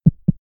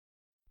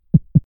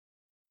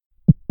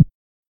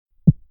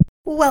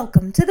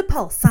Welcome to The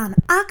Pulse on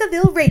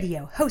Acaville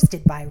Radio,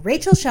 hosted by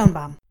Rachel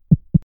Schoenbaum.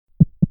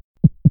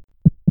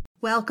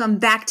 Welcome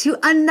back to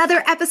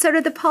another episode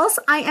of The Pulse.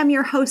 I am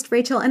your host,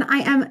 Rachel, and I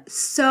am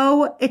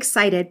so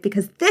excited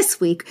because this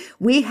week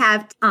we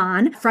have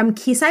on from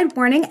Quayside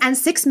Warning and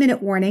 6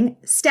 Minute Warning,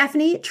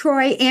 Stephanie,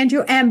 Troy,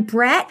 Andrew, and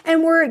Brett,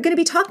 and we're going to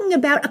be talking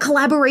about a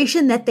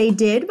collaboration that they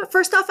did. But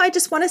first off, I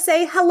just want to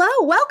say hello,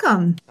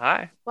 welcome.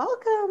 Hi.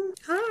 Welcome.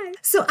 Hi.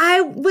 So I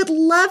would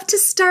love to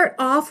start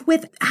off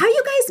with how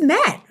you guys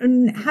met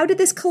and how did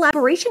this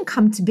collaboration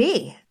come to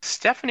be?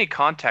 Stephanie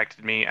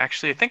contacted me.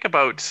 Actually, I think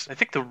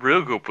the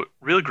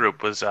Real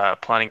Group was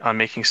planning on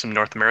making some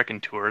North American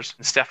tours.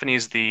 And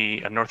Stephanie's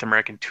the North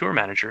American tour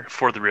manager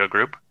for the Real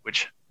Group,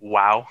 which,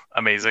 wow,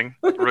 amazing.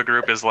 Real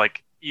Group is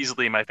like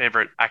easily my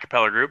favorite a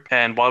cappella group.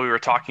 And while we were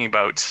talking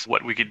about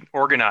what we could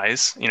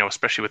organize,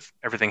 especially with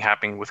everything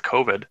happening with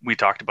COVID, we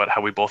talked about how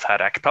we both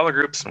had a cappella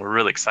groups and we're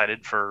really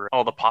excited for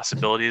all the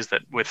possibilities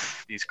that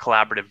with these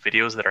collaborative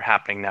videos that are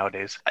happening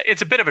nowadays.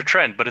 It's a bit of a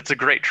trend, but it's a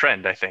great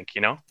trend, I think,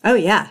 Oh,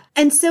 yeah.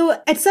 And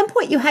so at some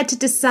point you had to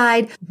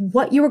decide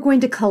what you were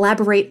going to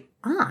collaborate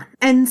on.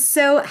 And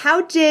so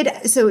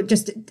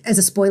just as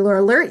a spoiler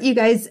alert, you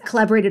guys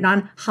collaborated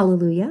on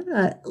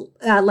Hallelujah,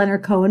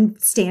 Leonard Cohen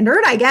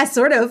standard, I guess,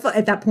 sort of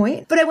at that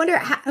point. But I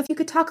wonder if you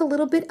could talk a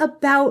little bit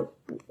about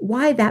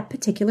why that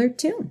particular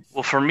tune?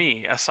 Well, for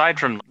me, aside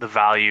from the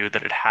value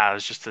that it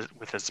has just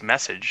with its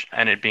message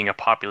and it being a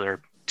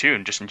popular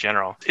tune just in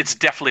general, it's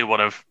definitely one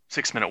of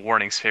 6 Minute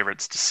Warning's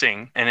favorites to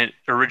sing, and it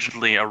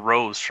originally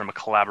arose from a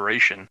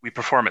collaboration. We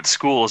perform at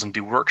schools and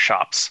do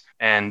workshops,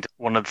 and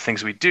one of the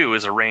things we do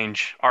is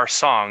arrange our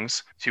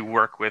songs to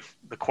work with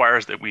the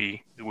choirs that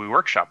we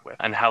workshop with,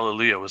 and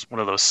Hallelujah was one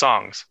of those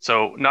songs.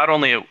 So not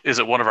only is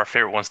it one of our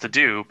favorite ones to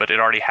do, but it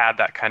already had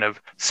that kind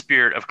of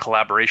spirit of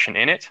collaboration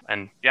in it,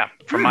 and yeah,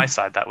 from my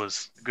side, that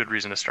was a good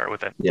reason to start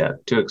with it. Yeah,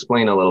 to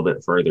explain a little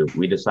bit further,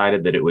 we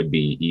decided that it would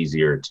be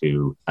easier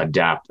to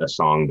adapt a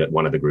song that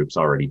one of the groups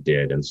already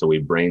did, and so we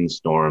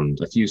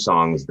brainstormed a few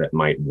songs that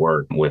might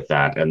work with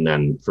that. And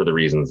then for the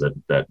reasons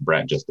that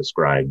Brett just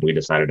described, we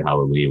decided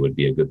Hallelujah would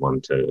be a good one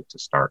to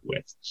start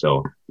with.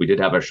 So we did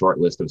have a short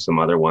list of some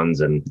other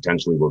ones, and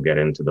potentially we'll get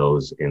into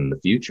those in the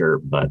future,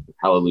 but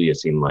Hallelujah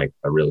seemed like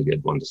a really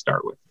good one to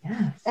start with.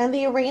 Yeah. And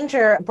the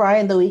arranger,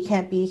 Brian, though he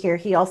can't be here,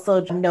 he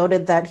also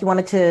noted that he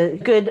wanted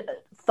to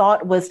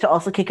thought was to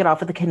also kick it off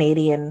with a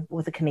Canadian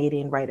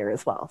writer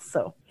as well.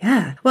 So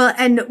yeah, well,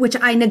 and which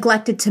I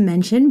neglected to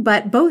mention,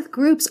 but both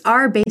groups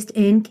are based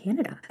in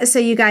Canada. So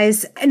you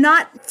guys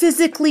not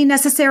physically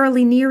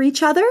necessarily near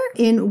each other.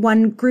 In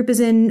one group is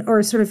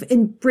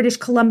in British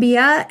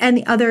Columbia, and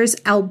the other's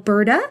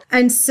Alberta,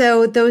 and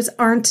so those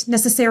aren't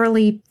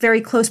necessarily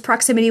very close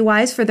proximity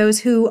wise for those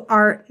who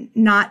are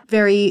not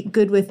very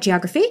good with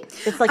geography.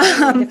 It's like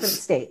different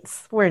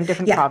states. We're in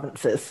different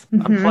provinces.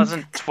 Mm-hmm. A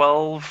pleasant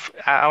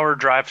 12-hour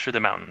drive through the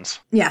mountains.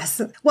 Yes.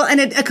 Well, and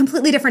a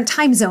completely different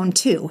time zone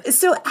too.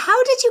 So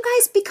how did you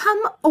guys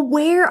become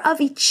aware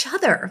of each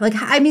other?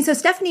 So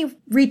Stephanie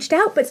reached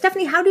out, but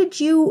Stephanie, how did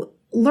you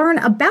learn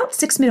about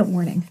 6 Minute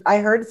Warning? I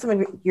heard some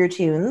of your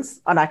tunes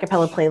on a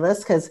cappella playlists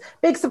because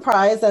big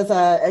surprise as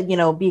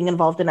being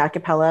involved in a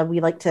cappella,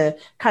 we like to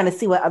kind of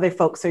see what other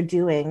folks are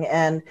doing.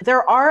 And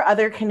there are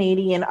other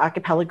Canadian a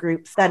cappella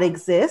groups that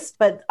exist,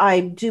 but I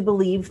do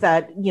believe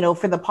that,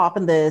 for the pop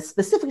and the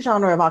specific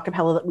genre of a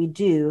cappella that we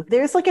do,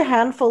 there's like a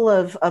handful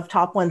of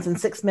top ones, and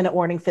 6 Minute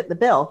Warning fit the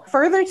bill.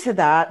 Further to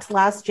that,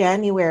 last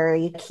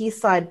January,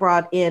 Quayside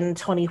brought in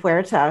Tony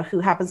Huerta, who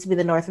happens to be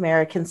the North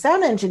American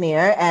sound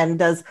engineer and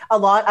does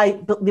a lot.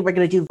 We were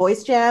going to do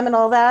voice jam and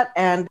all that.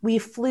 And we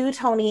flew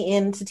Tony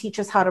in to teach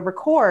us how to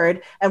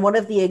record. And one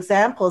of the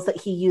examples that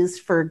he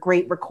used for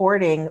great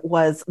recording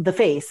was The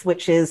Face,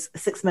 which is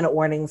 6 Minute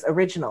Warning's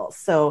original.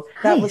 So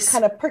that was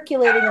kind of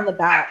percolating in the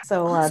back.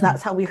 So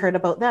that's how we heard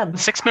about them.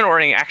 6 Minute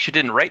Warning actually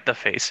didn't write The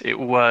Face. It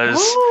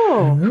was,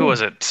 who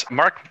was it?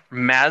 Mark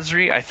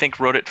Masry, I think,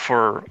 wrote it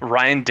for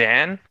Ryan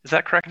Dan. Is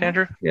that correct,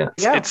 Andrew? Yeah.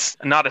 It's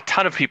not a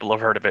ton of people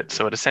have heard of it,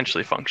 so it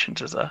essentially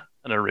functions as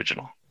an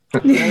original.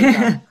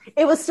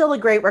 It was still a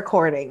great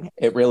recording.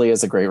 It really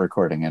is a great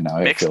recording, and now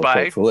I feel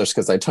quite foolish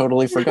because I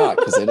totally forgot,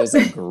 because it is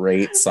a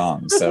great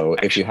song. So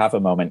if you have a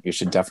moment, you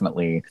should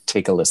definitely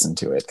take a listen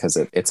to it, because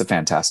it's a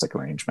fantastic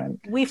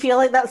arrangement. We feel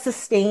like that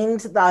sustained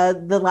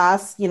the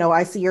last,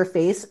 I See Your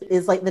Face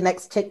is like the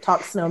next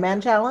TikTok snowman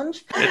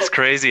challenge. It's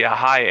crazy. A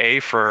high A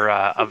for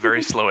a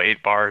very slow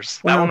 8 bars.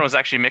 Wow. That one was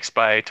actually mixed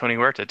by Tony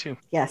Huerta too.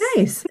 Yes.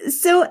 Nice.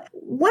 So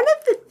one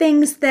of the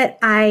things that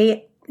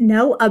I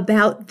know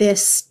about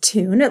this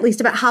tune, at least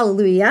about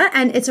Hallelujah,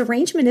 and its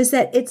arrangement, is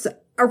that it's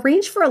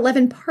arranged for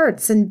 11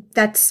 parts, and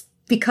that's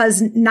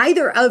because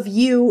neither of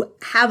you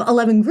have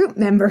 11 group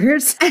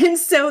members. And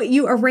so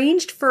you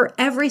arranged for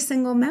every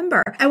single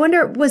member. I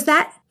wonder, was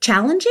that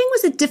challenging?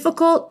 Was it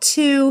difficult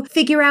to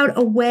figure out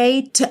a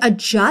way to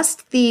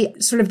adjust the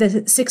sort of the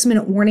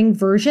 6-minute warning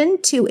version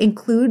to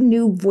include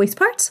new voice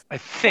parts? I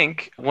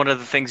think one of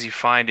the things you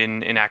find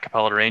in a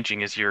cappella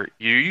arranging is you're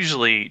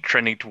usually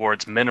trending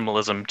towards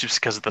minimalism just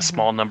because of the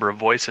small number of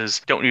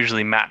voices don't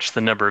usually match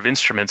the number of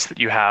instruments that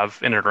you have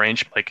in an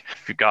arrangement. Like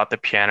if you've got the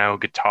piano,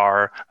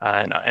 guitar,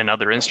 and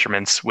other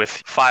instruments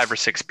with 5 or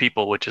 6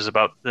 people, which is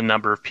about the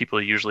number of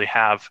people you usually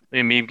have,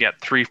 you maybe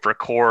get 3 for a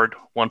chord,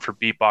 1 for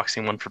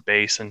beatboxing, 1 for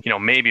bass, and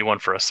maybe 1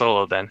 for a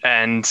solo then.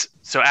 And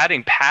so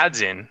adding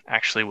pads in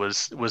actually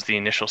was the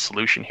initial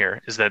solution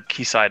here, is that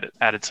Quayside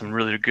added some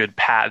really good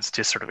pads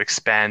to sort of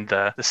expand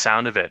the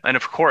sound of it. And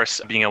of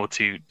course, being able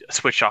to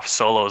switch off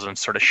solos and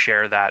sort of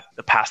share that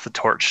pass the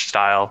torch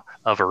style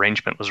of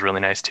arrangement was really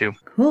nice too.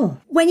 Cool.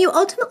 When you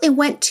ultimately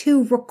went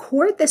to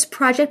record this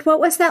project, what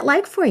was that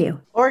like for you?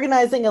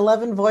 Organizing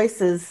 11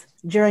 voices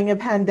during a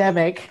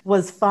pandemic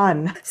was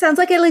fun. Sounds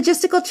like a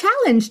logistical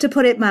challenge, to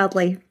put it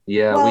mildly.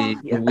 Yeah,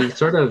 we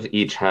sort of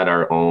each had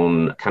our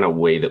own kind of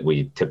way that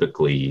we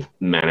typically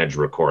manage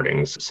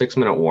recordings.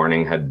 6-minute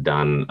Warning had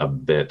done a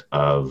bit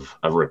of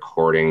a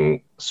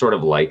recording sort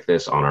of like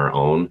this on our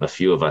own. A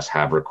few of us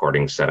have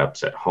recording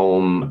setups at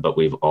home, but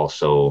we've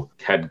also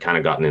had kind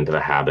of gotten into the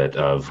habit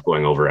of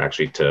going over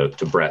actually to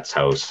Brett's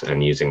house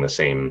and using the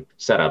same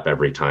setup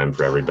every time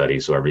for everybody,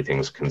 so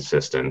everything's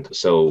consistent.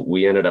 So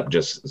we ended up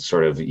just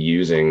sort of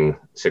using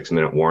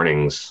 6-minute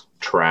Warning's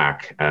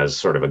track as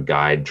sort of a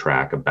guide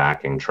track, a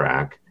backing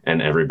track,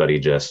 and everybody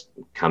just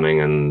coming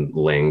and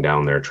laying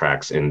down their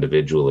tracks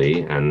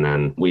individually. And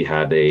then we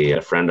had a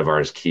friend of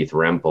ours, Keith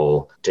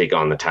Rempel, take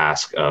on the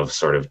task of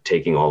sort of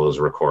taking all those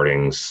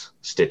recordings,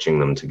 stitching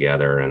them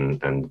together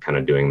and kind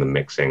of doing the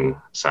mixing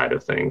side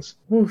of things.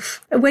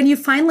 Oof. When you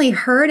finally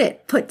heard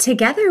it put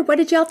together, what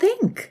did y'all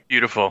think?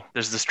 Beautiful.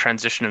 There's this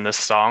transition in this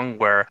song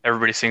where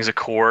everybody sings a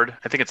chord.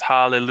 I think it's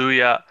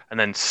hallelujah, and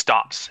then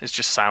stops. It's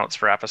just silence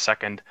for half a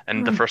second.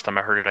 And the first time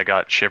I heard it, I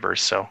got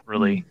shivers. So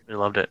really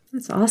loved it.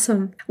 That's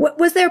awesome.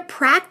 Was there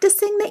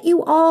practicing that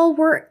you all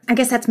were, I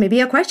guess that's maybe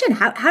a question.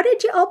 How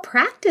did you all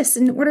practice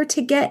in order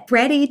to get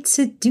ready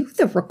to do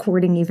the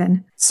recording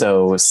even?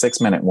 So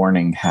 6-minute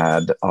Warning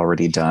had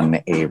already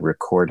done a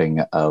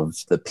recording of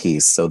the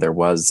piece. So there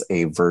was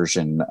a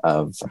version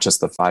of just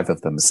the 5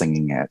 of them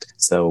singing it.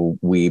 So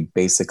we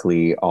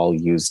basically all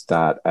used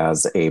that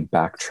as a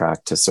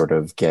backtrack to sort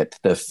of get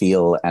the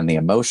feel and the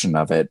emotion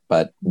of it.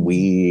 But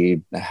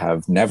we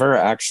have never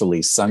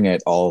actually sung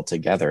it all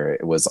together.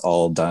 It was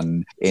all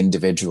done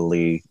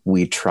individually.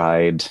 We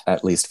tried,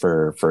 at least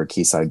for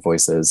Quayside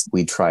Voices,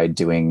 we tried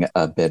doing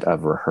a bit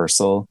of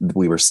rehearsal.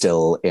 We were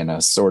still in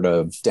a sort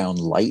of down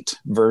light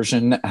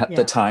version at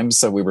the time.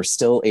 So we were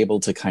still able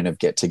to kind of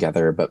get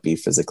together, but be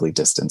physically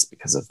distanced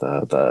because of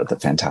the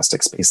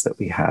fantastic space that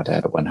we had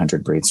at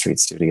 100 Braid Street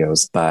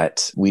Studios.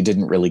 But we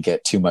didn't really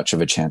get too much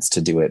of a chance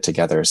to do it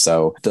together.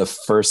 So the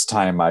first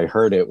time I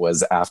heard it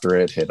was after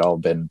it had all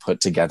been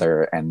put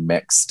together and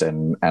mixed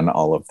and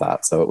all of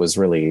that. So it was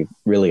really,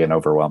 really an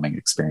overwhelming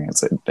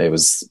experience. It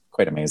was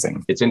quite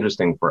amazing. It's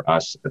interesting for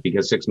us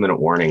because 6-minute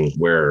Warning,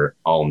 we're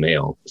all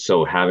male.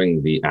 So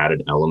having the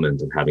added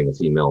element of having the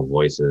female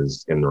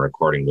voices in the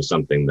recording was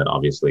something that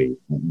obviously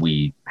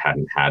we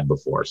hadn't had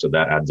before. So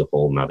that adds a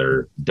whole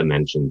nother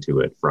dimension to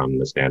it from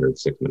the standard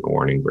 6-minute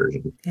Warning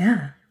version.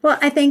 Yeah. Well,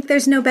 I think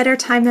there's no better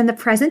time than the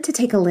present to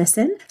take a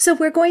listen. So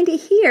we're going to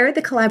hear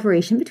the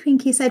collaboration between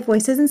Quayside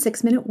Voices and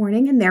 6-minute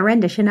Warning and their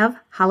rendition of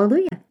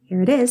Hallelujah.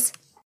 Here it is.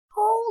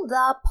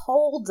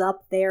 Hold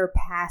up there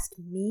past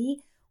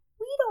me.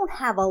 We don't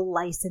have a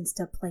license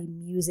to play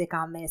music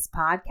on this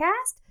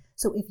podcast.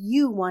 So if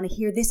you want to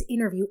hear this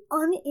interview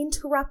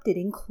uninterrupted,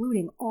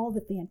 including all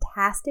the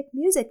fantastic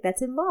music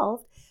that's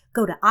involved,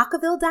 go to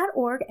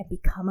acaville.org and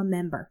become a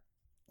member.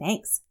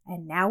 Thanks.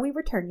 And now we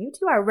return you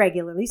to our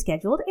regularly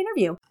scheduled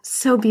interview.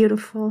 So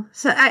beautiful.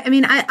 So,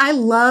 I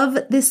love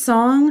this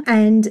song,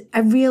 and I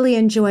really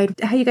enjoyed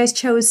how you guys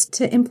chose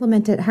to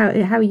implement it,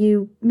 how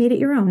you made it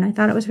your own. I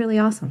thought it was really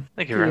awesome.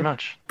 Thank you very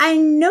much. I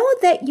know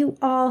that you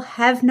all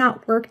have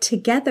not worked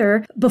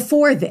together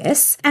before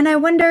this, and I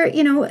wonder,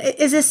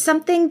 is this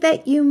something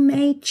that you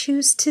may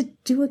choose to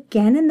do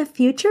again in the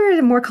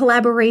future? More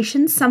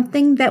collaboration,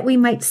 something that we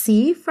might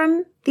see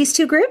from these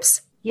two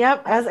groups?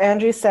 Yep. As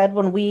Andrew said,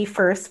 when we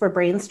first were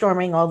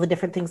brainstorming all the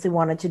different things we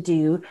wanted to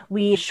do,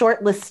 we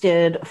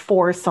shortlisted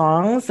 4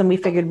 songs, and we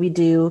figured we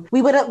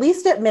would at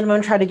least at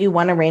minimum try to do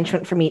 1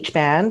 arrangement from each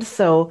band.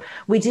 So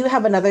we do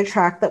have another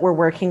track that we're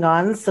working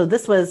on. So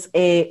this was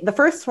the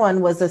first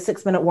one was a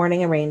 6-minute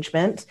Warning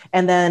arrangement.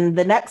 And then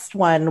the next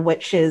one,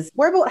 which is,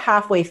 we're about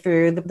halfway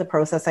through the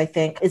process, I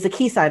think, is a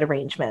Quayside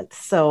arrangement.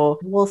 So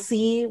we'll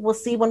see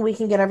when we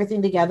can get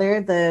everything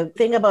together. The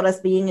thing about us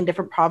being in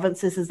different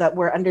provinces is that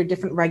we're under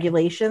different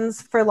regulations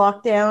for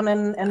lockdown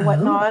and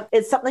whatnot.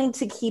 It's something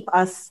to keep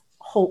us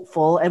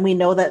hopeful, and we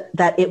know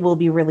that it will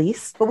be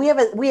released. But we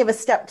have a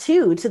step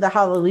 2 to the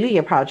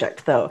Hallelujah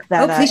project, though.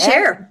 Please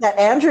share. That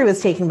Andrew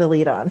is taking the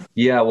lead on.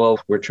 Yeah, well,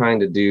 we're trying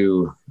to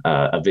do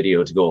a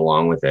video to go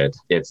along with it.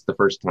 It's the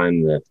first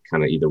time that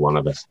kind of either one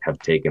of us have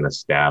taken a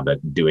stab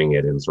at doing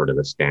it in sort of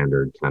a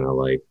standard kind of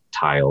like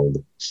tiled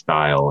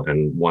style.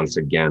 And once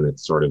again,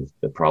 it's sort of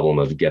the problem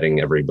of getting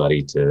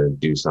everybody to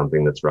do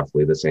something that's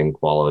roughly the same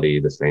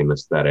quality, the same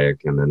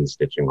aesthetic, and then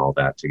stitching all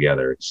that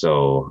together.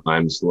 So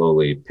I'm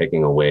slowly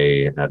picking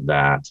away at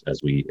that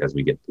as we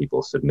get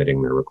people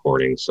submitting their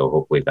recordings. So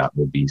hopefully that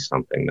will be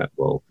something that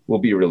will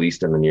be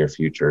released in the near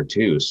future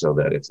too, so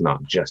that it's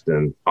not just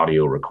an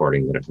audio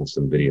recording, that it has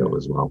some video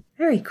as well.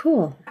 Very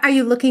cool. Are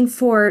you looking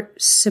for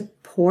support?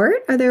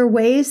 Are there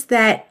ways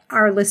that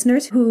our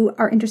listeners who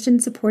are interested in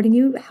supporting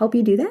you help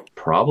you do that?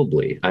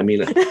 Probably. I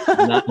mean,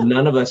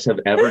 none of us have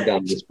ever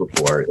done this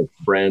before. It's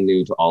brand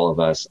new to all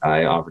of us.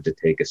 I offered to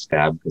take a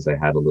stab because I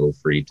had a little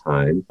free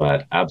time,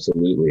 but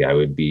absolutely, I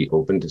would be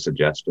open to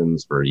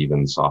suggestions for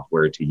even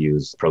software to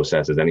use,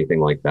 processes, anything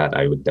like that.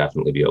 I would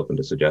definitely be open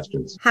to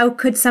suggestions. How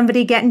could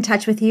somebody get in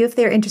touch with you if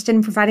they're interested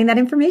in providing that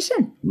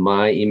information?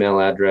 My email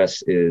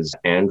address is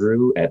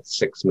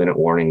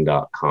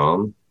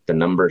andrew@6minutewarning.com. The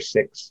number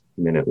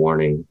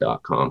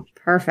 6minutewarning.com.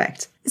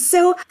 Perfect.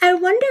 So I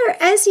wonder,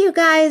 as you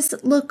guys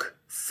look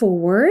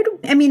forward,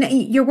 I mean,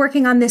 you're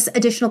working on this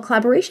additional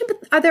collaboration, but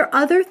are there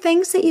other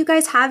things that you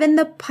guys have in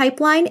the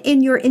pipeline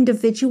in your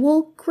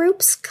individual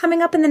groups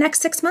coming up in the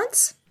next 6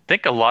 months? I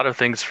think a lot of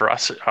things for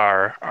us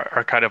are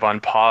kind of on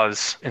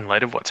pause in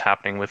light of what's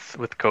happening with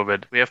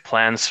COVID. We have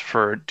plans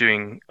for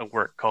doing a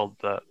work called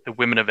the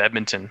Women of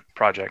Edmonton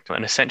project.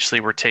 And essentially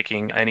we're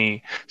taking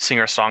any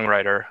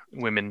singer-songwriter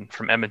women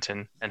from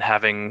Edmonton and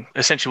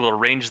we'll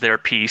arrange their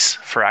piece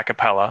for a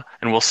cappella,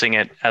 and we'll sing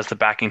it as the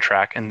backing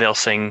track, and they'll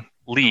sing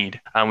lead.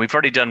 We've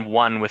already done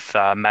one with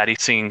Maddie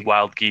singing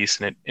Wild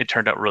Geese, and it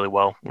turned out really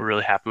well. We're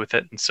really happy with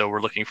it. And so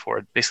we're looking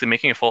forward basically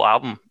making a full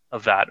album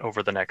of that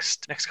over the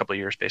next couple of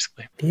years,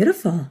 basically.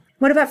 Beautiful.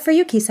 What about for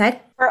you, Quayside?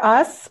 For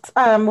us,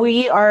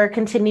 we are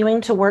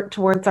continuing to work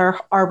towards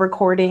our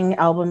recording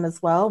album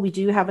as well. We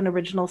do have an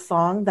original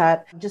song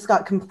that just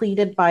got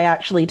completed by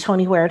actually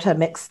Tony Huerta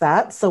mixed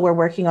that. So we're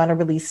working on a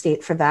release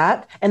date for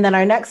that. And then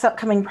our next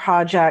upcoming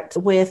project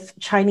with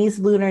Chinese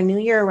Lunar New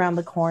Year around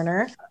the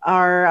corner,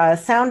 our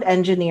sound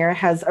engineer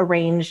has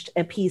arranged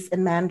a piece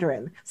in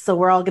Mandarin. So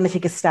we're all going to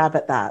take a stab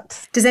at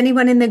that. Does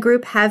anyone in the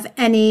group have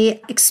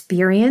any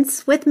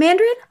experience with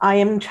Mandarin? I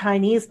am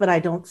Chinese, but I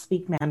don't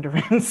speak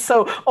Mandarin.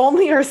 So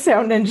only our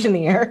sound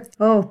engineer.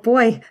 Oh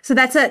boy. So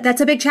that's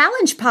a big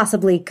challenge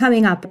possibly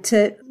coming up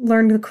to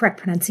learn the correct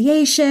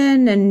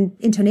pronunciation and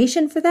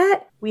intonation for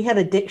that. We had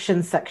a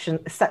diction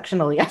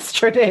sectional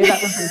yesterday.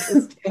 That was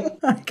interesting.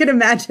 I can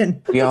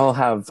imagine. We all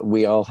have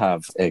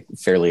a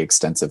fairly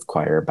extensive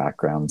choir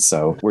background,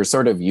 so we're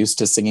sort of used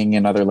to singing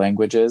in other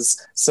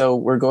languages. So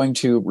we're going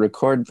to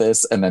record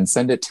this and then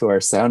send it to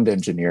our sound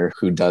engineer,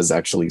 who does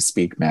actually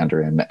speak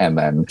Mandarin, and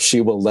then she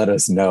will let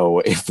us know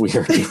if we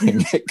are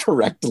doing it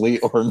correctly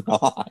or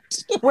not.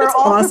 We're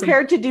all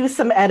prepared to do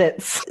some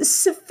edits.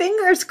 So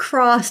fingers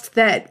crossed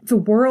that the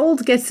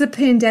world gets the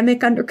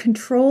pandemic under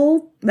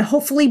control.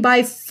 Hopefully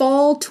by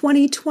fall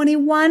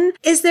 2021.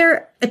 Is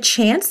there a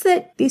chance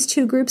that these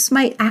two groups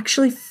might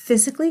actually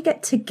physically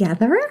get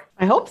together?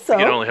 I hope so.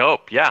 You can only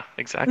hope. Yeah,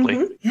 exactly.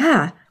 Mm-hmm.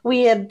 Yeah.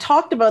 We had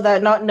talked about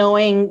that, not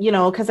knowing,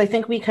 because I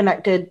think we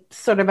connected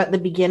sort of at the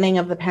beginning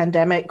of the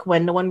pandemic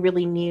when no one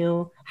really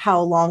knew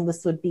how long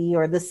this would be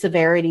or the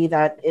severity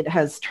that it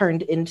has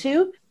turned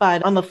into.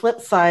 But on the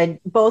flip side,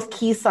 both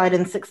Quayside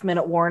and 6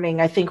 Minute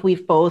Warning, I think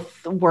we've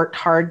both worked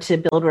hard to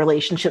build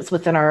relationships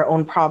within our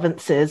own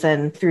provinces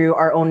and through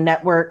our own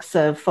networks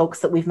of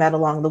folks that we've met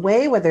along the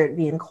way, whether it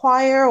be in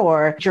choir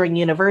or during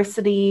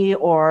university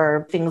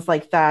or things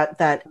like that,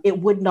 that it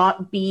would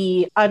not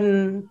be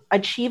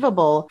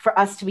unachievable for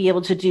us to be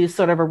able to do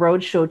sort of a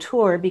roadshow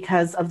tour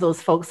because of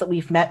those folks that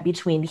we've met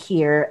between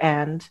here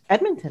and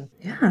Edmonton.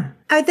 Yeah.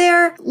 Are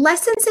there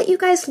lessons that you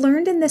guys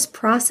learned in this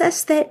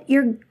process that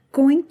you're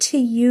going to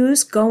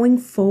use going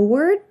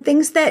forward?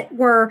 Things that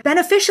were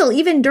beneficial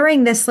even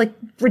during this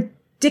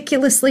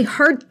ridiculously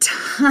hard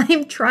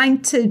time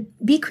trying to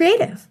be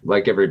creative?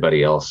 Like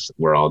everybody else,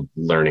 we're all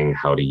learning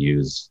how to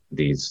use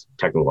these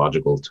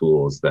technological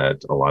tools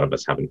that a lot of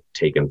us haven't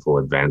taken full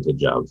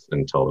advantage of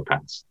until the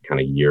past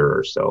kind of year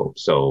or so.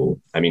 So,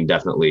 I mean,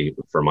 definitely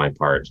for my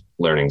part,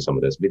 learning some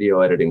of this video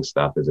editing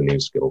stuff is a new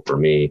skill for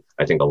me.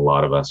 I think a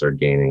lot of us are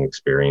gaining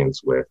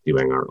experience with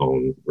doing our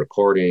own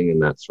recording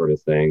and that sort of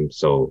thing.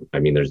 So, I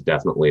mean, there's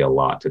definitely a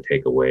lot to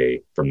take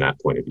away from that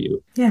point of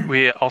view. Yeah.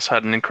 We also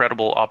had an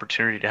incredible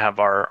opportunity to have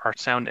our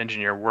sound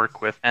engineer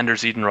work with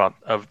Anders Edenroth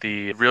of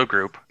the Real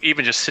Group.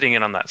 Even just sitting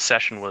in on that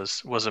session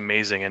was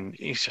amazing. And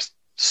he's just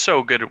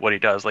so good at what he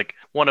does. Like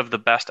one of the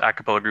best a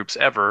cappella groups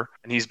ever,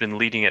 and he's been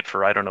leading it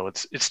for, I don't know,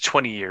 it's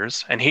 20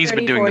 years, and he's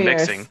been doing the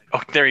mixing.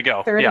 Oh, there you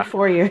go.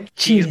 34 years.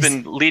 He's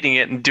been leading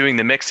it and doing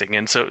the mixing,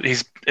 and so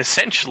he's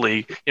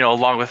essentially,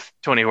 along with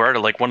Tony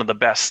Huerta, like one of the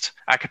best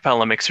a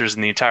cappella mixers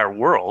in the entire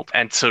world.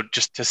 And so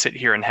just to sit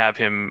here and have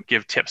him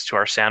give tips to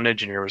our sound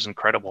engineer was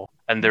incredible.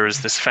 And there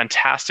was this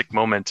fantastic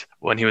moment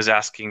when he was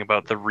asking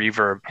about the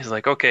reverb. He's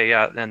like, okay,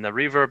 yeah, and the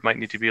reverb might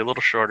need to be a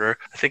little shorter.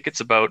 I think it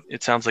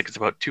sounds like it's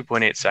about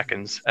 2.8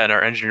 seconds. And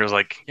our engineer was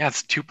like, yeah,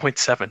 it's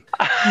 2.7.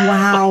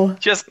 Wow.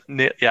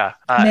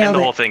 And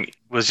the whole thing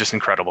was just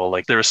incredible.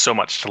 Like there was so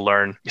much to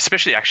learn,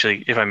 especially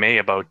actually, if I may,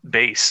 about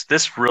bass.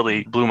 This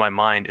really blew my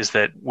mind, is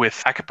that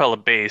with a cappella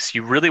bass,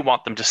 you really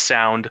want them to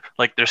sound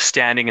like they're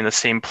standing in the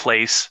same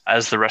place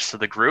as the rest of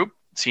the group.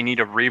 So you need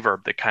a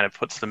reverb that kind of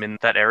puts them in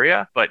that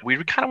area, but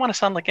we kind of want to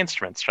sound like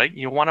instruments, right?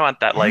 You want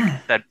that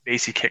that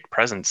bassy kick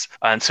presence.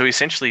 And so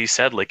essentially he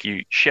said, like,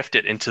 you shift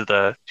it into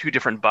the two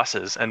different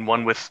buses, and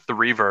one with the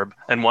reverb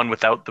and one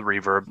without the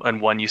reverb,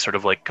 and one you sort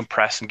of like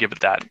compress and give it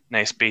that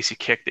nice bassy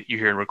kick that you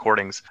hear in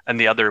recordings, and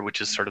the other,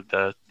 which is sort of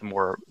the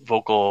more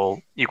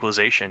vocal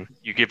equalization,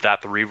 you give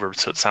that the reverb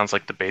so it sounds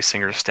like the bass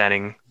singer is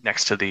standing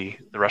next to the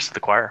rest of the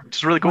choir, which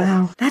is really cool.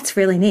 Wow, that's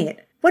really neat.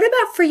 What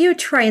about for you,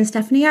 Troy and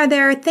Stephanie? Are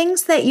there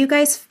things that you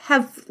guys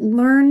have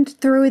learned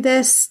through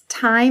this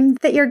time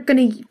that you're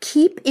going to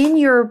keep in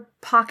your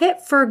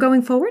pocket for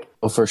going forward?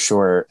 Well, for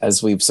sure.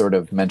 As we've sort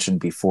of mentioned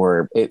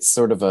before, it's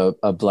sort of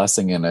a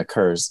blessing and a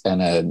curse,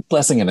 and a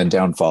blessing and a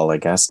downfall, I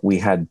guess. We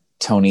had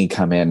Tony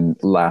come in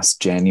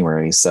last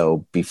January,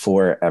 so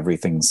before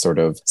everything sort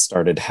of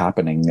started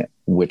happening,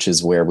 which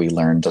is where we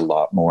learned a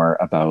lot more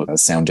about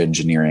sound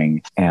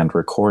engineering and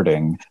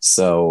recording.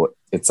 So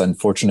it's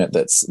unfortunate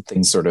that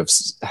things sort of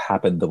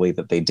happened the way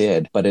that they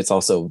did, but it's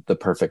also the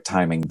perfect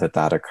timing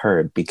that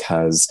occurred,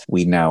 because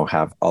we now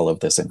have all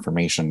of this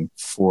information.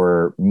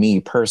 For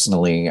me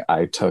personally,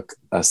 I took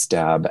a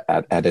stab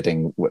at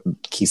editing.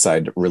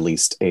 Quayside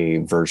released a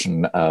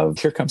version of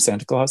Here Comes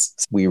Santa Claus.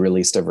 We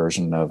released a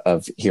version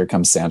of Here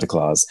Comes Santa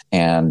Claus,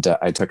 and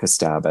I took a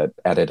stab at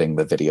editing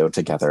the video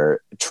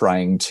together,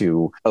 trying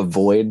to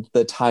avoid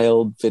the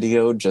tiled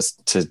video,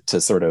 just to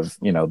sort of,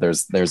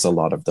 there's a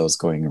lot of those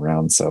going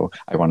around. So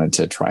I wanted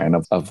to try and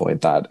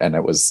avoid that. And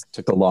it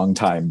took a long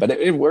time, but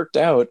it worked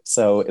out.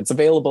 So it's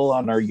available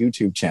on our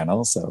YouTube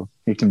channel. So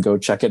you can go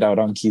check it out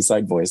on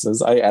Quayside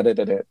Voices. I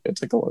edited it. It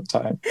took a long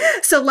time.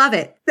 So love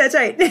it. That's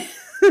right.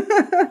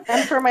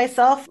 And for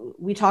myself,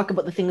 we talk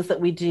about the things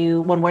that we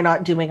do when we're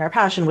not doing our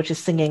passion, which is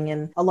singing.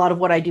 And a lot of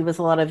what I do is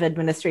a lot of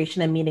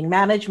administration and meeting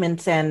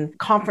management and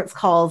conference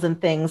calls and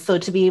things. So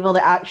to be able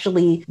to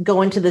actually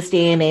go into this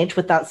day and age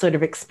with that sort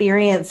of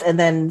experience, and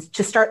then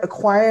to start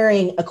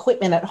acquiring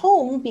equipment at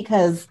home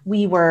because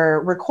we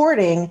were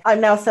recording, I'm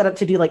now set up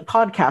to do like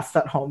podcasts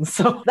at home.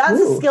 So that's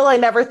a skill I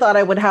never thought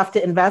I would have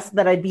to invest,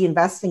 that I'd be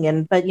investing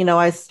in. But,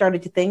 I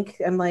started to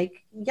think, I'm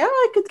like, yeah,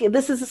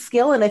 this is a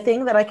skill and a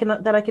thing that I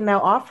can now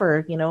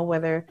offer,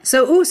 whether.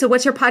 So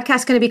what's your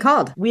podcast going to be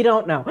called? We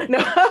don't know. No.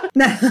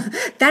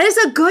 That is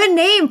a good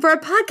name for a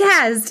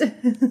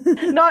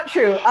podcast. Not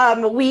true.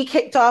 We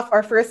kicked off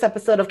our first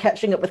episode of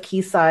Catching Up with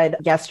Quayside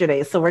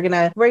yesterday. So we're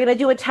going to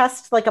do a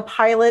test, like a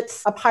pilot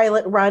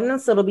run.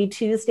 So it'll be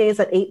Tuesdays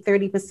at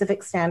 8:30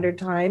 Pacific Standard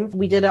Time.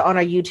 We did it on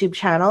our YouTube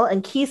channel,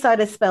 and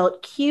Quayside is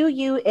spelled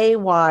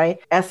Quayside.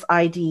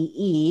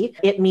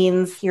 It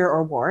means pier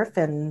or wharf,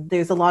 and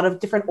there's a lot of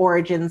different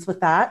origins with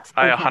that.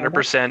 I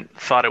 100%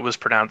 thought it was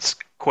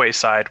pronounced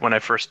Quayside when I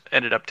first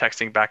ended up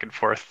texting back and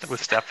forth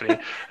with Stephanie.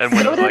 And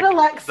when so did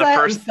Alexa,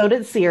 and so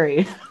did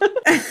Siri.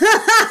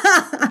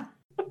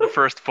 The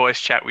first voice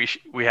chat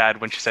we had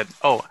when she said,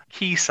 "Oh,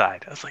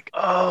 Quayside," I was like,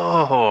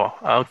 "Oh,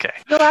 okay."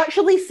 You'll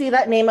actually see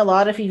that name a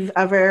lot if you've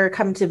ever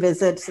come to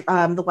visit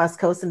the West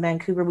Coast in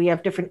Vancouver. We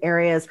have different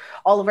areas.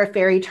 All of our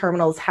ferry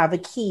terminals have a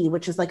quay,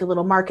 which is like a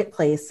little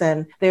marketplace.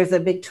 And there's a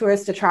big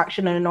tourist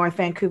attraction in North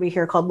Vancouver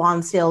here called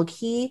Lonsdale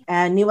Quay.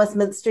 And New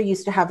Westminster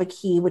used to have a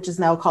quay, which is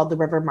now called the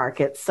River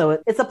Market.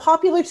 So it's a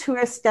popular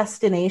tourist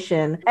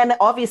destination, and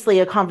obviously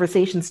a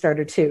conversation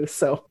starter too.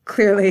 So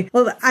clearly,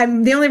 well,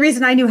 the only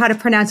reason I knew how to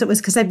pronounce it was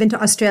because I've been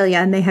to Australia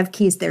and they have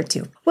keys there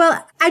too.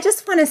 Well, I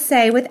just want to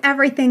say, with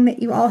everything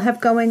that you all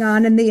have going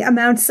on and the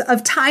amounts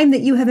of time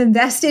that you have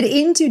invested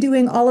into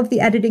doing all of the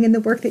editing and the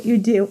work that you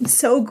do, I'm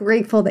so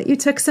grateful that you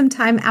took some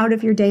time out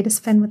of your day to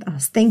spend with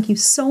us. Thank you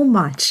so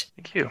much.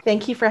 Thank you.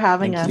 Thank you for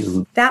having us.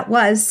 That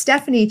was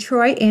Stephanie,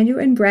 Troy, Andrew,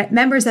 and Brett,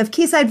 members of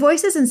Quayside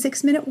Voices and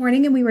 6 Minute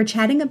Warning, and we were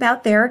chatting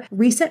about their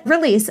recent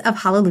release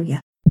of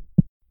Hallelujah.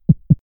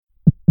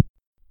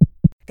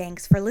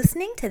 Thanks for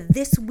listening to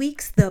this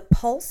week's The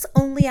Pulse,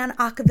 only on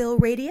Acaville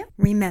Radio.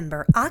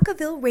 Remember,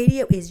 Acaville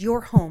Radio is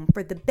your home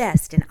for the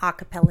best in a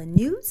cappella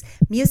news,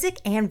 music,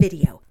 and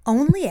video.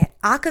 Only at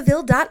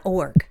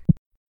acaville.org.